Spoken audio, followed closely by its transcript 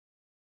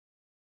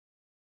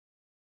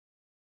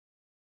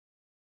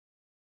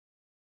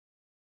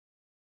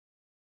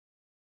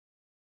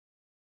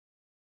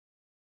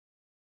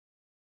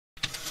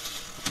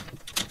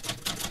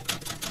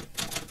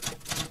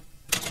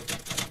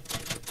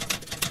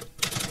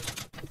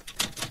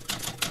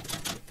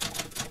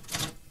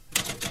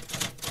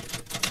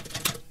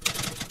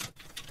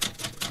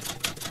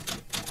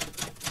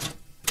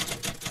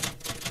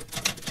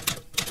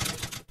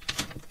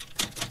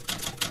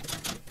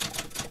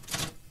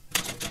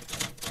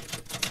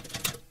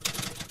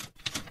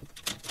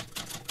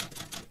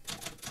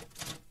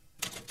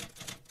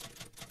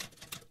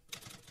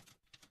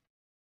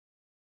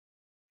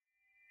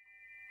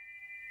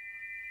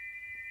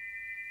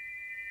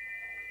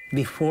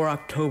Before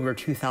October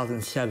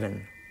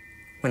 2007,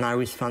 when I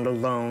was found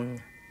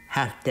alone,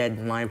 half dead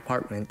in my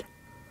apartment,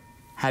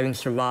 having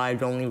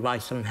survived only by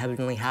some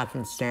heavenly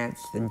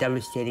happenstance the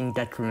devastating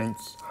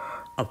detriments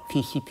of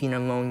PCP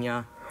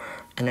pneumonia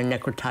and a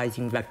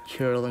necrotizing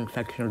bacterial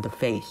infection of the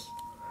face.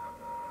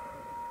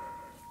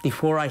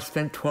 Before I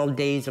spent 12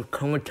 days of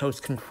comatose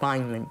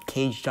confinement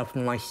caged up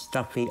in my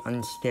stuffy,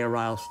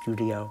 unsterile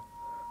studio,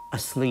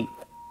 asleep,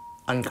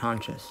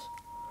 unconscious.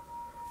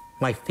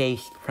 My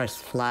face pressed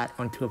flat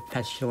onto a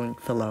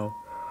pestilent pillow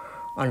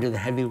under the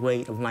heavy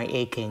weight of my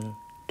aching,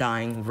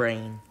 dying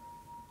brain.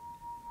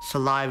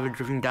 Saliva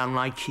dripping down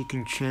my cheek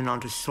and chin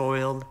onto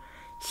soiled,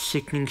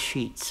 sickening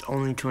sheets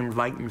only to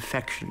invite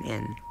infection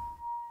in.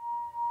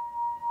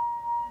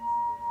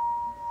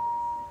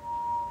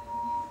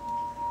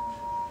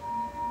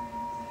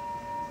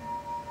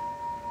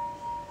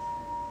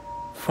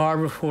 Far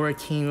before a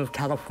team of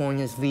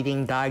California's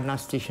leading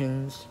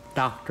diagnosticians,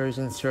 doctors,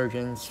 and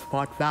surgeons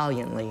fought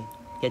valiantly,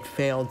 yet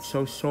failed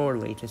so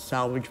sorely to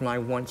salvage my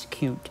once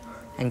cute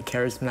and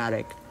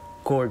charismatic,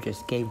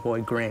 gorgeous gay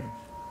boy grin.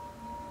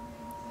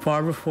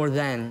 Far before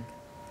then,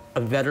 a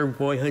better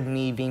boyhood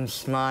me being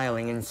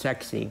smiling and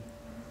sexy,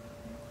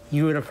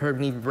 you would have heard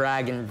me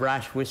brag in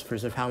brash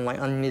whispers of how my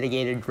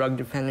unmitigated drug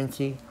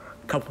dependency,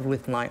 coupled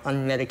with my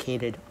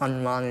unmedicated,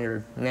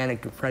 unmonitored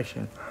manic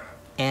depression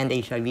and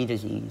HIV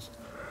disease,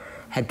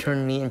 had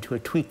turned me into a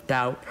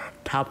tweaked-out,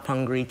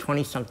 top-hungry,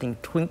 20-something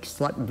twink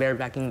slut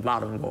barebacking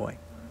bottom boy.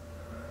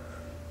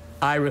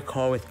 I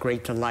recall with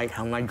great delight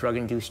how my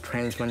drug-induced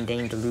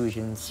transmundane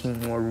delusions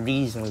seemed more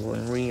reasonable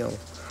and real,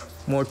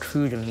 more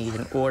true to me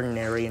than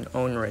ordinary and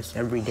onerous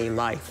everyday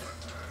life,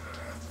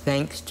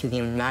 thanks to the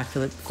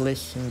immaculate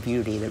bliss and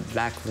beauty that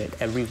backlit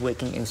every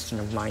waking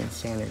instant of my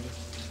insanity.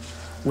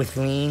 With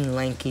lean,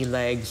 lanky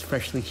legs,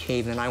 freshly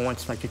shaven, I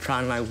once liked to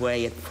try my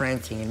way at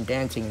prancing and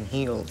dancing in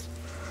heels.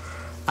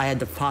 I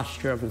had the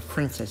posture of a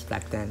princess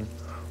back then,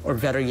 or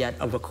better yet,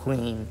 of a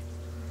queen.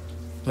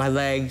 My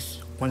legs,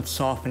 once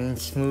softened and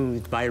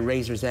smoothed by a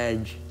razor's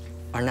edge,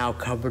 are now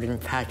covered in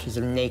patches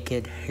of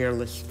naked,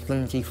 hairless,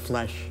 flimsy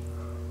flesh,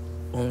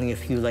 only a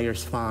few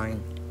layers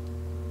fine.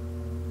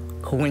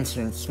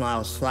 Coincidence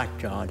smiles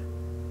slack-jawed,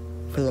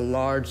 for the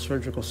large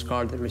surgical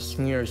scar that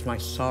besmears my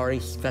sorry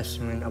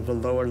specimen of the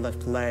lower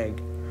left leg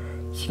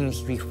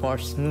seems to be far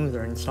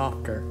smoother and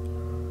softer,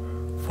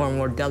 far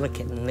more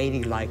delicate and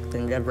ladylike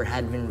than it ever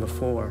had been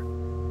before.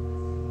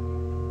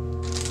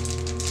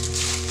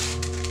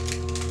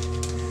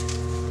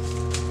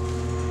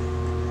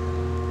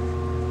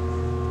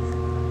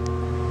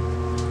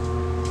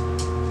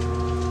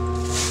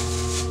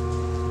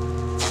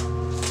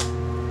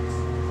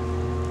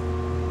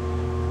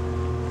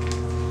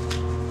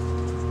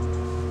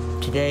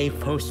 Today,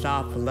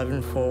 post-op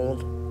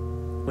 11-fold,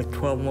 with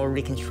 12 more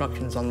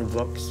reconstructions on the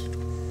books,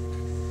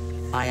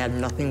 I have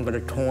nothing but a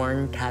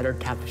torn,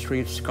 tattered tapestry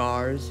of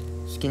scars,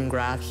 skin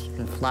grafts,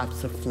 and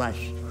flaps of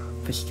flesh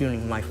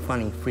festooning my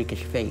funny,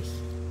 freakish face.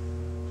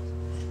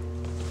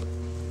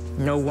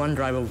 No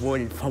wonder I've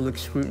avoided public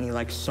scrutiny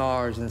like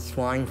SARS and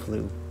swine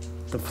flu,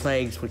 the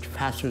plagues which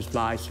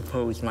passers-by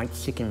suppose might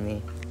sicken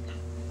me.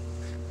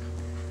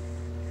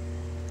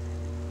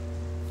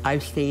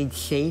 I've stayed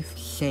safe,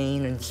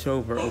 sane, and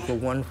sober over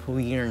 1 full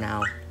year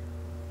now.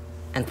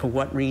 And for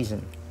what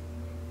reason?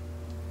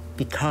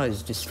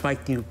 Because,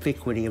 despite the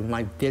ubiquity of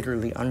my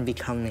bitterly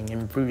unbecoming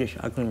and brutish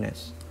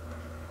ugliness,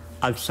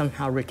 I've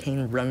somehow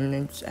retained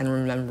remnants and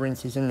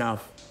remembrances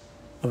enough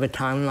of a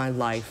time in my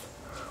life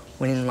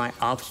when, in my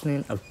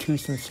obstinate,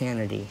 obtuse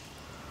insanity,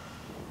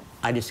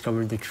 I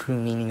discovered the true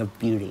meaning of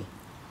beauty.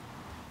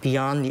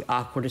 Beyond the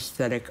awkward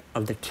aesthetic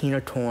of the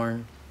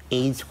Tina-torn,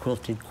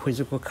 AIDS-quilted,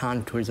 quizzical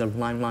contours of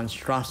my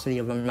monstrosity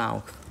of a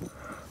mouth,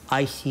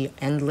 I see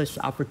endless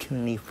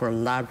opportunity for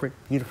elaborate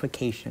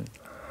beautification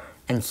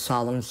and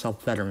solemn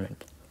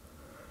self-betterment,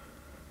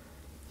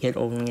 yet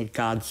only at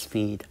God's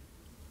speed,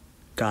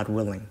 God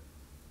willing.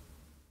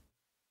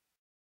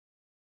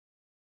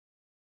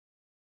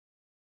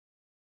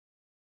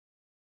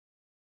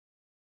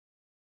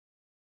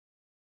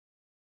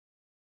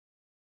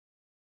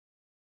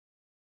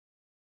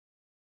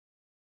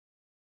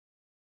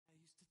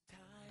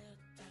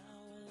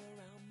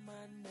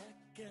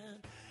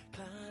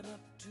 Climb up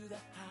to the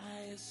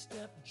highest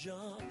step,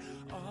 jump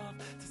off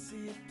to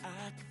see if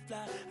I could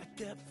fly. I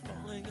kept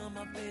falling on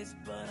my face,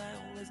 but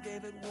I always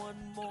gave it one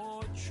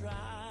more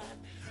try.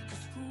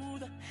 'Cause who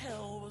the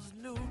hell was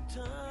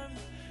Newton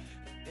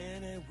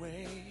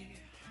anyway?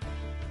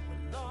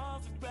 When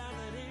laws of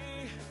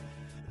gravity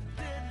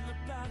didn't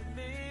apply to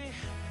me,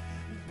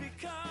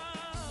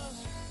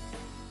 because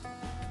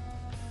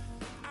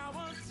I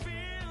was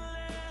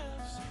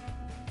fearless.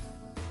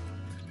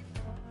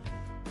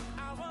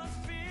 I was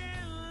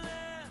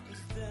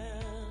fearless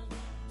then,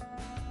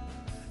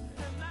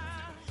 and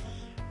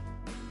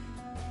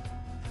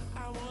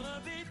I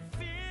wanna be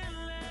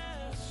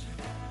fearless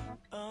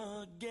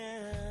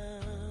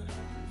again,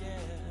 yeah.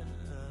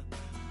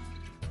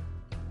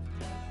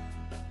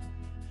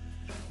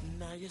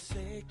 Now you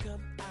say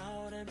come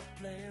out and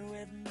play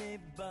with me,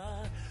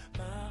 but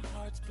My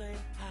heart's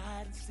playing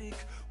hide and seek.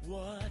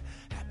 What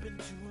happened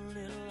to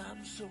little?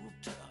 I'm so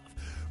tough.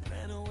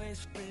 Ran away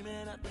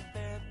screaming at the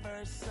very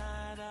first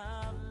sign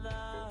of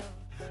love.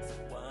 So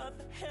what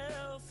the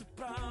hell's the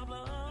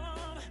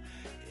problem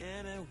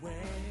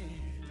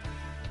anyway?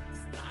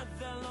 It's not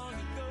that long